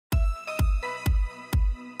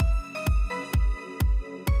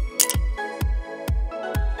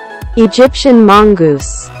Egyptian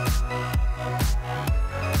mongoose.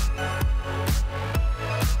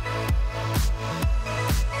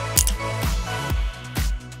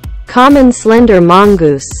 Common slender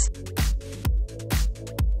mongoose.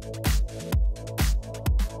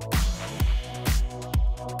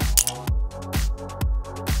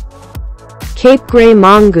 Cape gray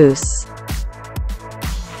mongoose.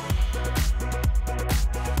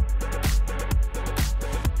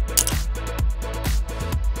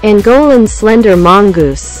 Angolan slender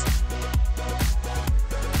mongoose.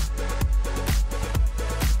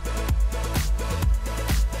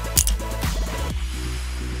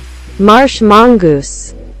 Marsh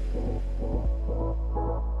mongoose.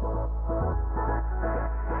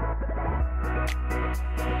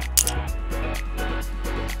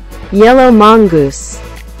 Yellow mongoose.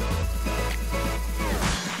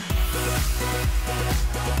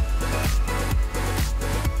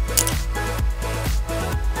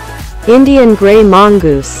 Indian gray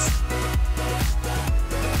mongoose.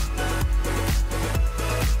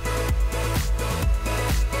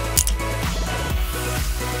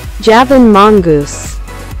 Javan mongoose.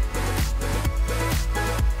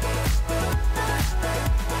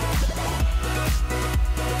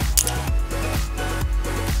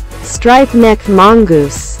 Stripe neck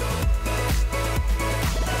mongoose.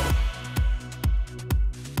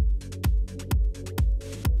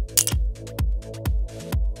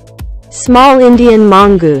 Small Indian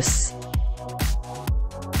mongoose.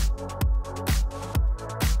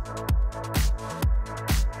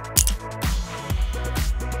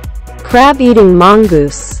 Crab-eating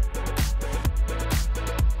mongoose.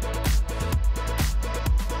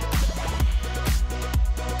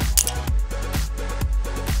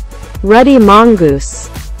 Ruddy mongoose.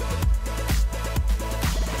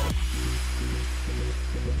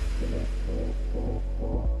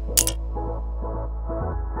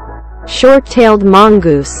 Short-tailed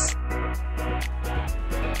mongoose.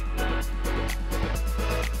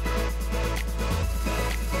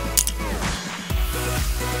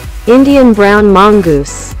 Indian brown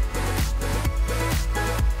mongoose.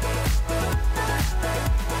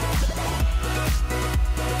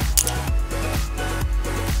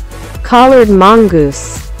 Collared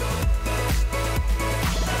mongoose.